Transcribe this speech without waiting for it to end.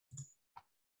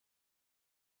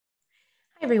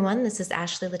Hi everyone, this is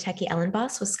Ashley Latecki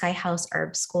Ellenboss with Sky House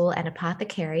Herb School and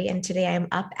Apothecary, and today I am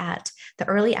up at the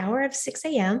early hour of 6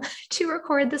 a.m. to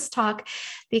record this talk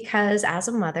because as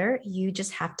a mother, you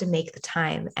just have to make the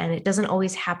time, and it doesn't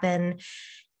always happen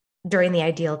during the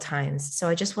ideal times. So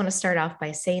I just want to start off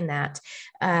by saying that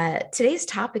today's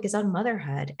topic is on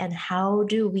motherhood and how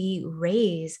do we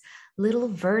raise little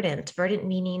verdant, verdant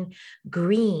meaning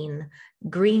green,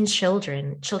 green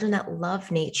children, children that love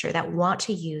nature, that want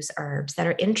to use herbs, that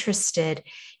are interested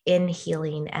in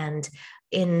healing and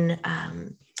in,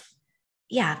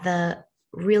 the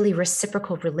really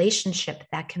reciprocal relationship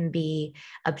that can be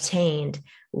obtained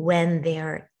when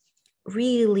they're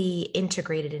really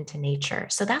integrated into nature.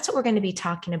 So that's what we're going to be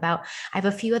talking about. I have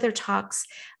a few other talks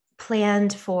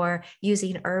planned for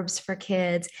using herbs for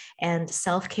kids and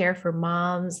self-care for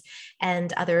moms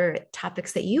and other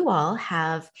topics that you all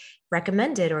have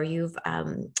recommended or you've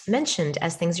mentioned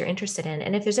as things you're interested in.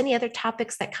 And if there's any other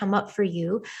topics that come up for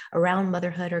you around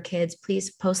motherhood or kids,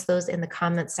 please post those in the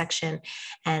comments section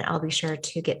and I'll be sure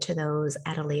to get to those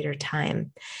at a later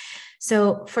time.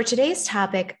 So for today's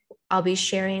topic, I'll be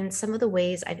sharing some of the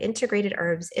ways I've integrated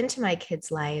herbs into my kids'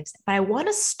 lives. But I want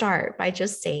to start by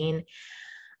just saying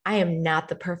I am not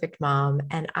the perfect mom,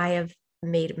 and I have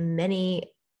made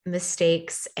many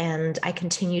mistakes, and I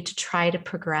continue to try to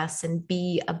progress and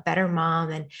be a better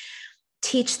mom and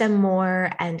teach them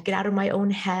more and get out of my own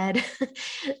head.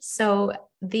 So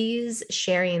these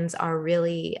sharings are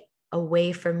really a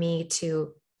way for me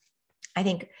to, I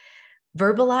think,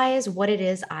 verbalize what it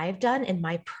is I've done in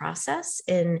my process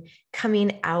in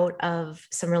coming out of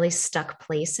some really stuck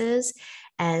places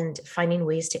and finding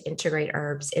ways to integrate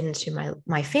herbs into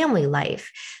my family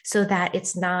life so that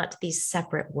it's not these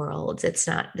separate worlds. It's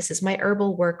not, this is my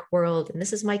herbal work world, and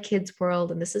this is my kids'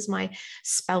 world, and this is my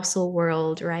spousal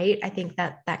world, right? I think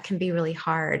that can be really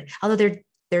hard, although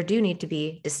there do need to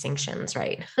be distinctions,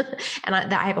 right? And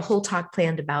I have a whole talk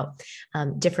planned about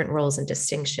different roles and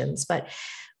distinctions, but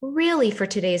really, for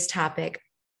today's topic,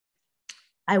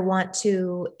 I want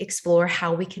to explore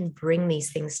how we can bring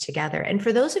these things together. And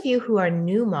for those of you who are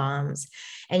new moms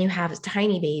and you have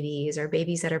tiny babies or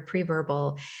babies that are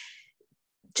preverbal,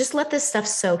 just let this stuff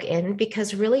soak in,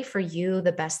 because really for you,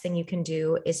 the best thing you can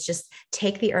do is just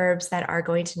take the herbs that are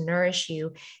going to nourish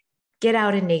you, get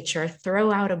out in nature,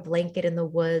 throw out a blanket in the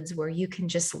woods where you can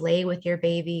just lay with your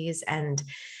babies and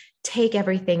take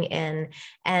everything in.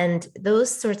 And those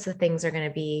sorts of things are going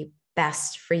to be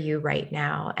best for you right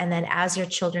now. And then as your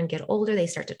children get older, they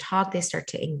start to talk, they start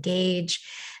to engage,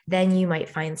 then you might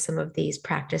find some of these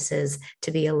practices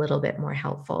to be a little bit more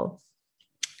helpful.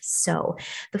 So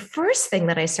the first thing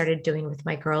that I started doing with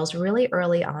my girls really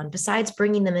early on, besides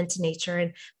bringing them into nature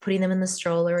and putting them in the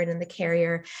stroller and in the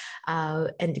carrier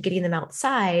and getting them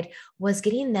outside, was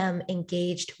getting them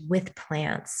engaged with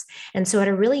plants. And so at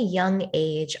a really young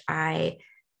age, I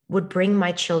would bring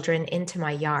my children into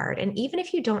my yard. And even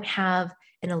if you don't have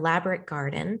an elaborate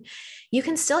garden, you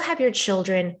can still have your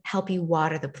children help you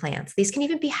water the plants. These can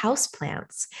even be house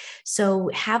plants. So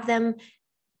have them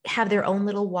have their own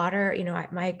little water. You know,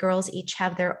 my girls each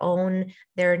have their own,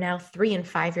 they're now 3 and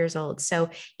 5 years old. So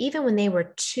even when they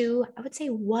were two, I would say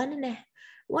one and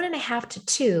a half to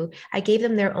two, I gave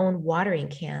them their own watering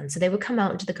can. So they would come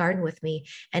out into the garden with me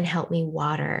and help me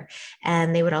water.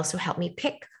 And they would also help me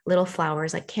pick little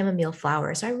flowers like chamomile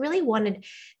flowers. So I really wanted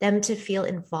them to feel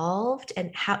involved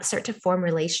and start to form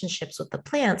relationships with the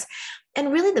plants.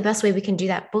 And really the best way we can do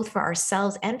that, both for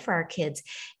ourselves and for our kids,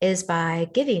 is by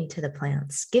giving to the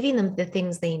plants, giving them the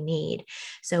things they need.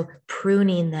 So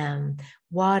pruning them,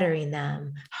 watering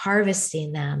them,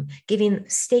 harvesting them,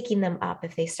 staking them up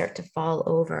if they start to fall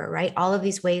over, right? All of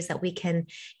these ways that we can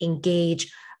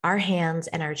engage our hands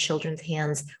and our children's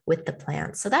hands with the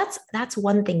plants. So that's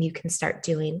one thing you can start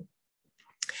doing.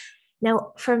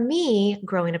 Now, for me,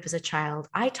 growing up as a child,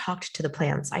 I talked to the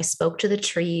plants. I spoke to the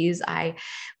trees. I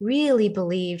really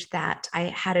believed that I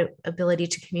had an ability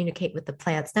to communicate with the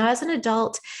plants. Now, as an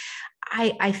adult,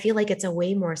 I feel like it's a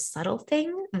way more subtle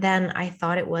thing than I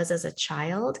thought it was as a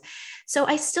child. So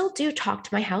I still do talk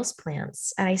to my house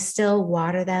plants and I still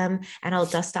water them, and I'll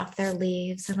dust off their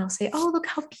leaves and I'll say, "Oh, look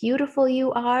how beautiful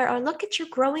you are," or "Look at you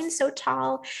growing so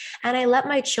tall." And I let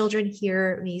my children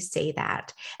hear me say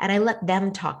that. And I let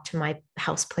them talk to my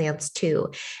house plants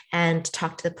too and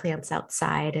talk to the plants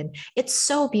outside. And it's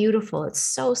so beautiful. It's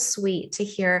so sweet to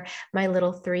hear my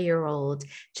little 3-year-old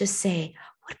just say,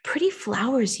 "What pretty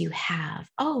flowers you have.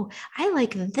 Oh, I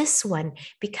like this one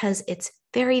because it's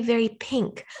very, very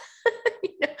pink." You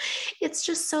know, it's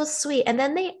just so sweet. And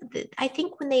then I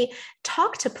think when they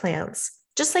talk to plants,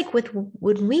 just like with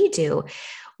when we do,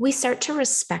 we start to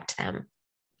respect them.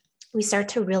 we start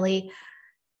to really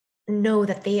know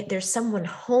that there's someone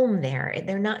home there.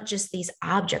 They're not just these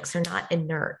objects, they're not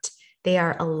inert, they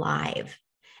are alive.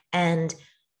 And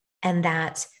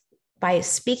that by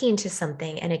speaking to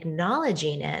something and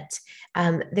acknowledging it,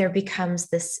 there becomes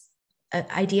this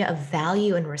idea of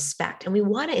value and respect. And we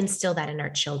want to instill that in our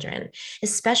children,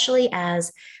 especially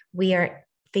as we are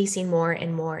facing more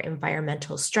and more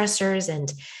environmental stressors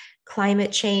and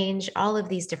climate change, all of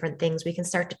these different things. We can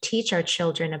start to teach our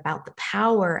children about the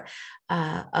power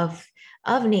of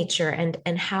nature,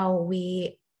 and how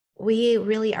we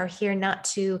really are here not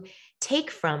to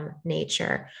take from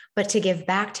nature, but to give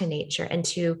back to nature and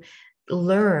to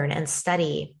learn and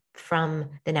study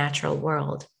from the natural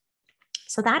world.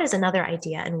 So that is another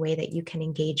idea and way that you can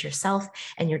engage yourself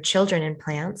and your children in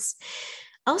plants.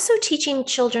 Also teaching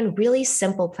children really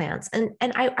simple plants. And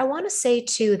I want to say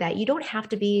too, that you don't have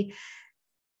to be,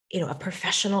 a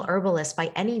professional herbalist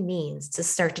by any means to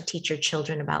start to teach your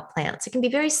children about plants. It can be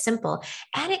very simple,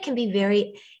 and it can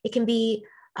be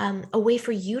a way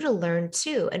for you to learn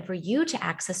too, and for you to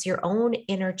access your own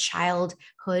inner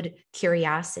childhood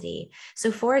curiosity.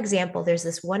 So for example, there's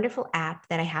this wonderful app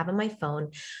that I have on my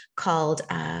phone called,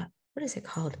 what is it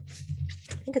called?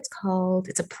 I think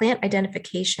it's a plant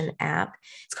identification app.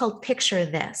 It's called Picture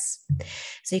This.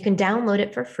 So you can download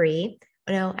it for free.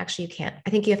 No, actually you can't.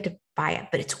 I think you have to buy it,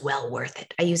 but it's well worth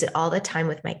it. I use it all the time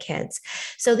with my kids.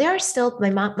 So there are still,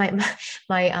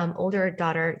 my older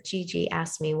daughter, Gigi,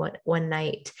 asked me one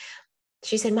night,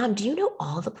 she said, "Mom, do you know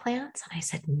all the plants?" And I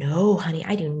said, "No, honey,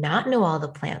 I do not know all the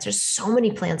plants. There's so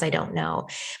many plants I don't know,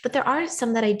 but there are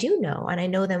some that I do know, and I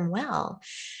know them well."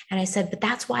 And I said, "But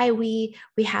that's why we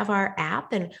have our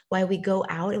app, and why we go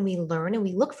out and we learn and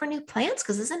we look for new plants,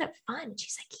 because isn't it fun?" And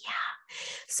she's like, "Yeah."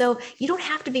 So you don't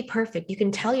have to be perfect. You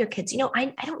can tell your kids,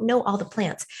 I don't know all the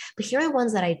plants, but here are the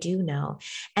ones that I do know.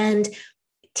 And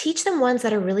teach them ones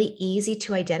that are really easy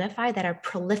to identify, that are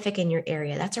prolific in your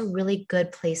area. That's a really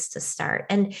good place to start.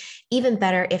 And even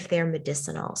better if they're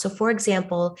medicinal. So for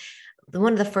example,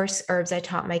 one of the first herbs I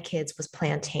taught my kids was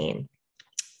plantain.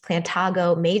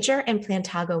 Plantago major and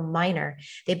Plantago minor.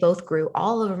 They both grew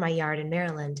all over my yard in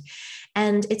Maryland.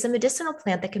 And it's a medicinal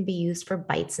plant that can be used for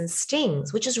bites and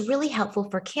stings, which is really helpful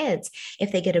for kids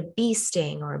if they get a bee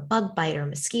sting or a bug bite or a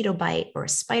mosquito bite or a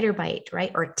spider bite,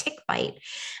 right? Or a tick bite.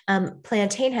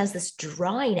 Plantain has this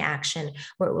drawing action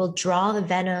where it will draw the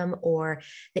venom or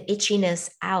the itchiness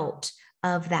out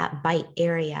of that bite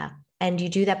area. And you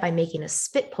do that by making a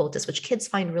spit poultice, which kids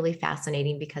find really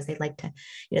fascinating because they like to,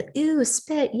 ooh,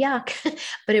 spit, yuck.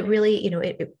 But it really,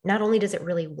 it not only does it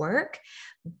really work,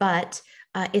 but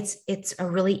it's a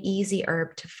really easy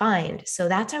herb to find. So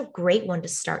that's a great one to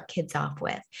start kids off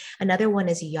with. Another one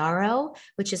is yarrow,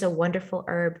 which is a wonderful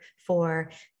herb for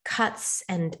cuts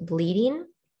and bleeding.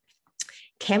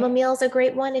 Chamomile is a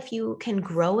great one if you can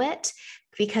grow it,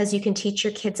 because you can teach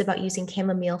your kids about using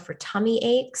chamomile for tummy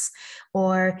aches,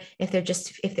 or if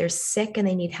they're sick and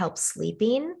they need help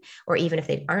sleeping, or even if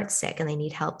they aren't sick and they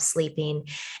need help sleeping.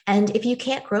 And if you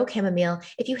can't grow chamomile,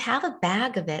 if you have a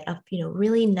bag of it, of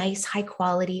really nice, high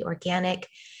quality, organic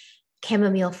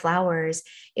chamomile flowers,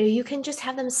 you can just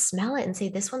have them smell it and say,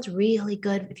 "This one's really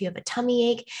good if you have a tummy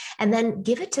ache," and then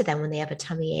give it to them when they have a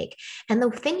tummy ache. And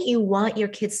the thing you want your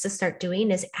kids to start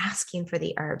doing is asking for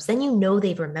the herbs. Then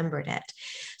they've remembered it.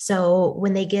 So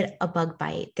when they get a bug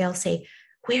bite, they'll say,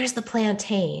 "Where's the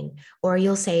plantain?" Or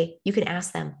you can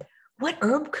ask them, "What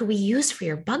herb could we use for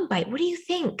your bug bite? What do you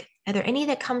think? Are there any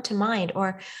that come to mind?"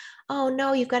 Or, "Oh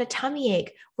no, you've got a tummy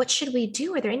ache. What should we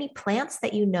do? Are there any plants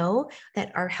that you know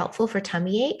that are helpful for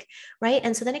tummy ache?" Right?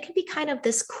 And so then it can be kind of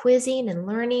this quizzing and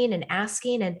learning and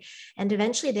asking, and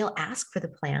eventually they'll ask for the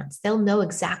plants. They'll know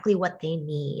exactly what they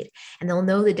need, and they'll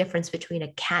know the difference between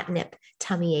a catnip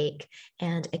tummy ache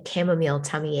and a chamomile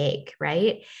tummy ache,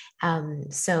 right?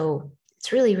 So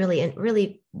it's really, really,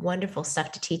 really wonderful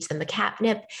stuff to teach them. The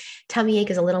catnip tummy ache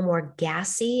is a little more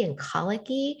gassy and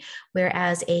colicky,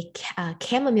 whereas a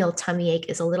chamomile tummy ache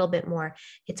is a little bit more,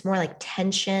 it's more like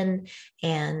tension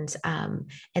and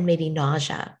maybe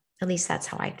nausea. At least that's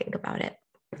how I think about it.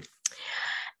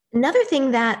 Another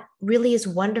thing that really is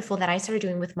wonderful that I started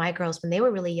doing with my girls when they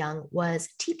were really young was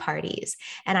tea parties.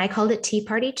 And I called it Tea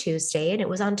Party Tuesday. And it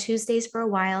was on Tuesdays for a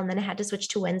while. And then I had to switch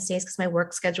to Wednesdays because my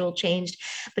work schedule changed.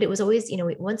 But it was always,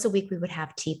 once a week we would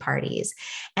have tea parties.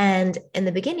 And in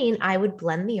the beginning, I would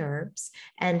blend the herbs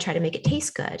and try to make it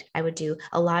taste good. I would do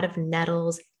a lot of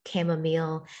nettles,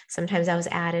 chamomile. Sometimes I was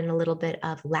adding a little bit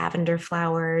of lavender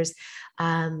flowers.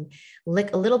 A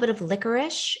little bit of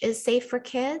licorice is safe for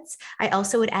kids. I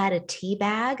also would add a tea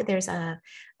bag. There's I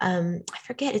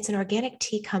forget, it's an organic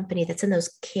tea company that's in those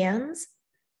cans.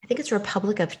 I think it's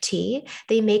Republic of Tea.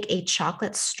 They make a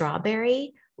chocolate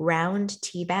strawberry round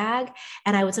tea bag.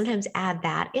 And I would sometimes add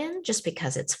that in just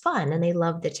because it's fun and they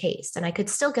love the taste. And I could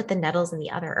still get the nettles and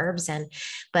the other herbs in,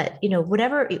 but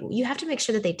whatever, you have to make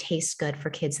sure that they taste good for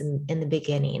kids in the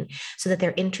beginning so that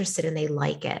they're interested and they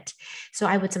like it. So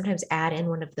I would sometimes add in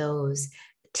one of those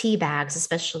tea bags,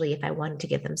 especially if I wanted to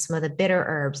give them some of the bitter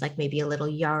herbs, like maybe a little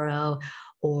yarrow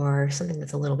or something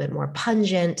that's a little bit more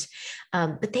pungent.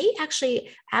 But they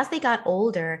actually, as they got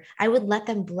older, I would let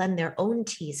them blend their own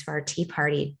teas for our tea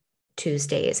party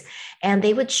Tuesdays. And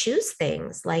they would choose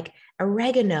things like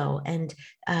oregano and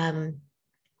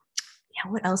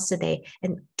what else did they,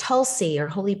 and tulsi or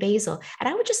holy basil. And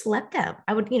I would just let them,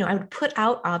 I would put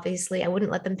out, obviously, I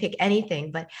wouldn't let them pick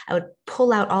anything, but I would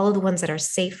pull out all of the ones that are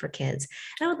safe for kids.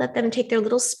 And I would let them take their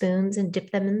little spoons and dip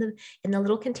them in the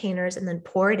little containers and then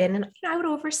pour it in. And I would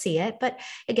oversee it. But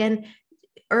again,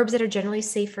 herbs that are generally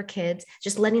safe for kids,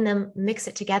 just letting them mix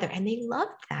it together. And they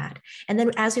loved that. And then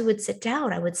as we would sit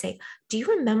down, I would say, do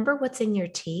you remember what's in your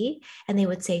tea? And they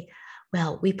would say,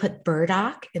 well, we put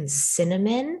burdock and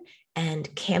cinnamon and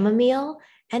chamomile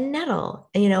and nettle,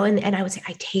 and I would say,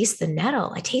 I taste the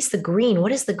nettle, I taste the green.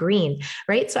 What is the green?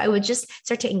 Right. So I would just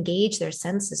start to engage their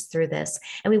senses through this.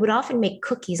 And we would often make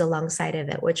cookies alongside of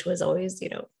it, which was always,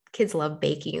 kids love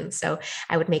baking. So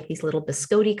I would make these little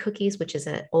biscotti cookies, which is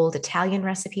an old Italian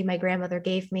recipe my grandmother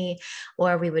gave me,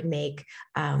 or we would make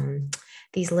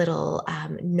these little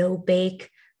no-bake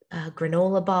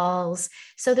granola balls.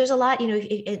 So there's a lot,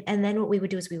 and then what we would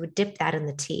do is we would dip that in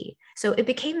the tea. So it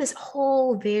became this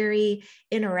whole very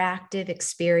interactive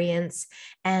experience,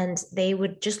 and they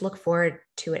would just look forward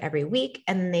to it every week.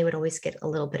 And they would always get a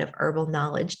little bit of herbal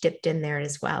knowledge dipped in there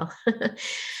as well.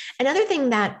 Another thing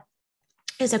that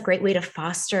is a great way to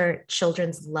foster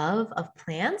children's love of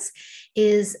plants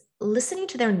is listening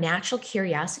to their natural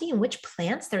curiosity and which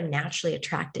plants they're naturally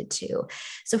attracted to.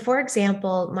 So for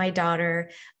example, my daughter,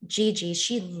 Gigi,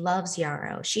 she loves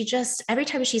yarrow. She just, every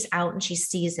time she's out and she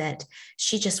sees it,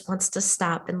 she just wants to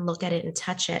stop and look at it and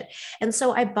touch it. And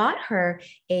so I bought her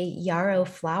a yarrow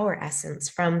flower essence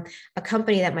from a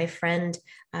company that my friend,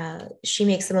 she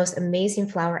makes the most amazing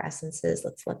flower essences.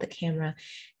 Let's let the camera,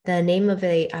 the name of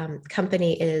the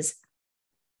company is,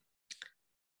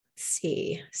 let's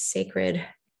see, Sacred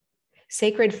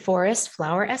Forest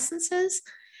Flower Essences.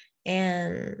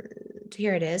 And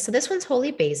here it is. So this one's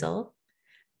holy basil,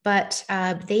 but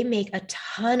they make a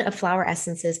ton of flower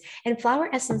essences, and flower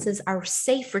essences are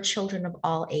safe for children of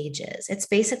all ages. It's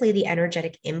basically the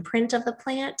energetic imprint of the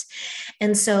plant.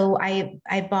 And so I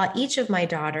bought each of my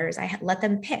daughters, I let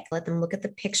them look at the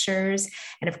pictures.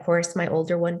 And of course, my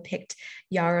older one picked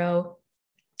yarrow.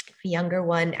 Younger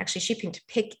one, actually, she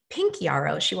picked pink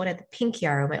yarrow. She wanted the pink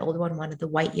yarrow. My older one wanted the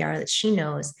white yarrow that she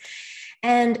knows.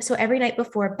 And so every night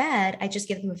before bed, I just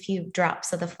give them a few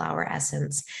drops of the flower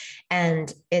essence.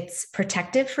 And it's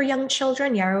protective for young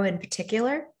children, yarrow in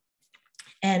particular.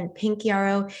 And pink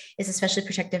yarrow is especially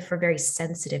protective for very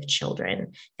sensitive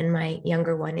children. And my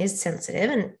younger one is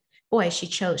sensitive. And boy, she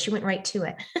went right to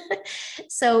it.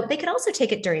 So they could also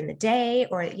take it during the day,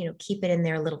 or, keep it in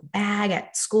their little bag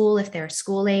at school if they're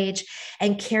school age,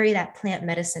 and carry that plant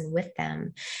medicine with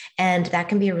them. And that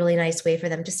can be a really nice way for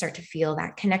them to start to feel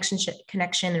that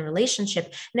connection and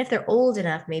relationship. And if they're old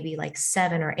enough, maybe like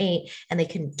 7 or 8, and they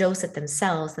can dose it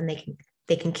themselves, then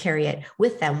they can carry it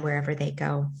with them wherever they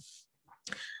go.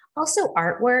 Also,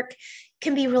 artwork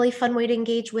can be a really fun way to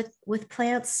engage with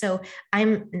plants. So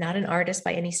I'm not an artist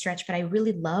by any stretch, but I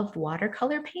really love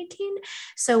watercolor painting.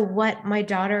 So what my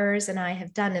daughters and I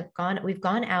have done, we've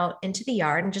gone out into the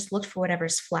yard and just looked for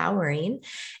whatever's flowering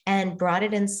and brought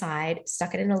it inside,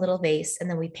 stuck it in a little vase, and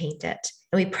then we paint it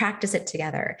and we practice it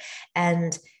together.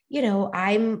 And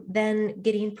I'm then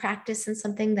getting practice in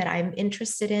something that I'm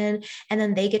interested in. And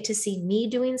then they get to see me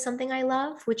doing something I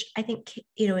love, which I think,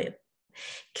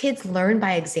 kids learn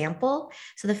by example.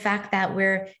 So the fact that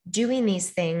we're doing these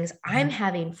things, I'm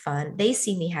having fun, they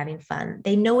see me having fun,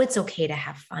 they know it's okay to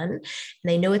have fun, and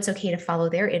they know it's okay to follow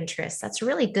their interests. That's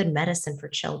really good medicine for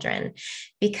children,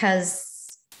 because,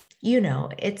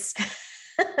 it's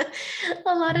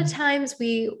a lot of times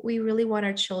we really want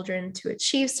our children to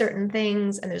achieve certain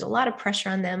things, and there's a lot of pressure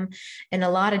on them in a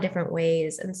lot of different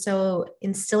ways. And so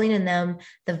instilling in them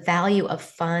the value of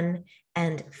fun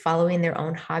and following their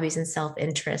own hobbies and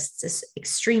self-interests is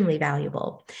extremely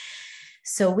valuable.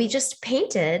 So we just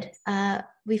painted,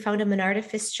 we found a Monarda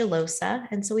fistulosa,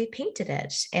 and so we painted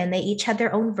it, and they each had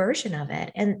their own version of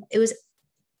it. And it was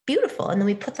beautiful. And then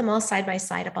we put them all side by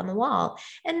side up on the wall.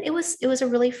 And it was a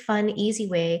really fun, easy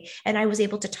way. And I was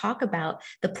able to talk about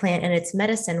the plant and its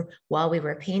medicine while we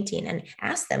were painting and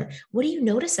ask them, what do you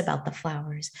notice about the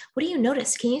flowers? What do you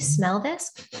notice? Can you smell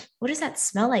this? What does that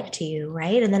smell like to you?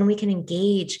 Right. And then we can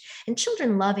engage. And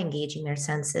children love engaging their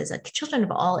senses. Children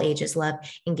of all ages love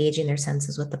engaging their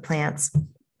senses with the plants.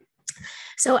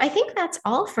 So I think that's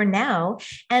all for now.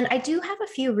 And I do have a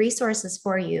few resources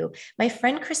for you. My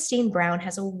friend Christine Brown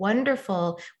has a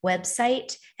wonderful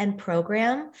website and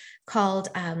program called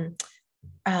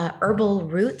Herbal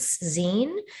Roots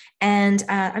Zine. And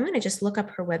I'm going to just look up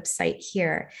her website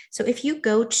here. So if you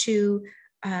go to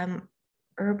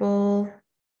Herbal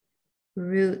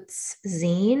Roots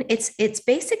Zine, it's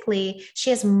basically,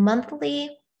 she has a monthly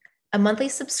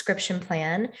subscription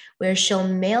plan where she'll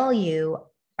mail you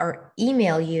or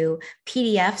email you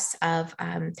PDFs of,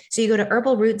 so you go to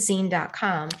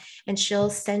herbalrootzine.com and she'll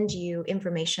send you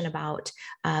information about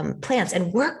plants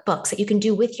and workbooks that you can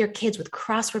do with your kids with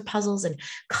crossword puzzles and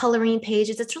coloring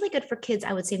pages. It's really good for kids,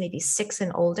 I would say maybe 6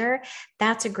 and older.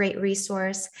 That's a great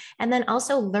resource. And then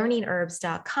also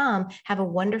learningherbs.com have a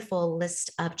wonderful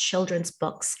list of children's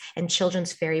books and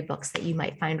children's fairy books that you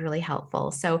might find really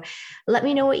helpful. So let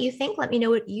me know what you think. Let me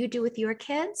know what you do with your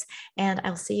kids. And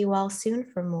I'll see you all soon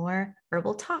for more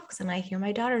herbal talks. And I hear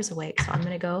my daughter's awake, so I'm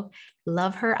going to go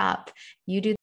love her up. You do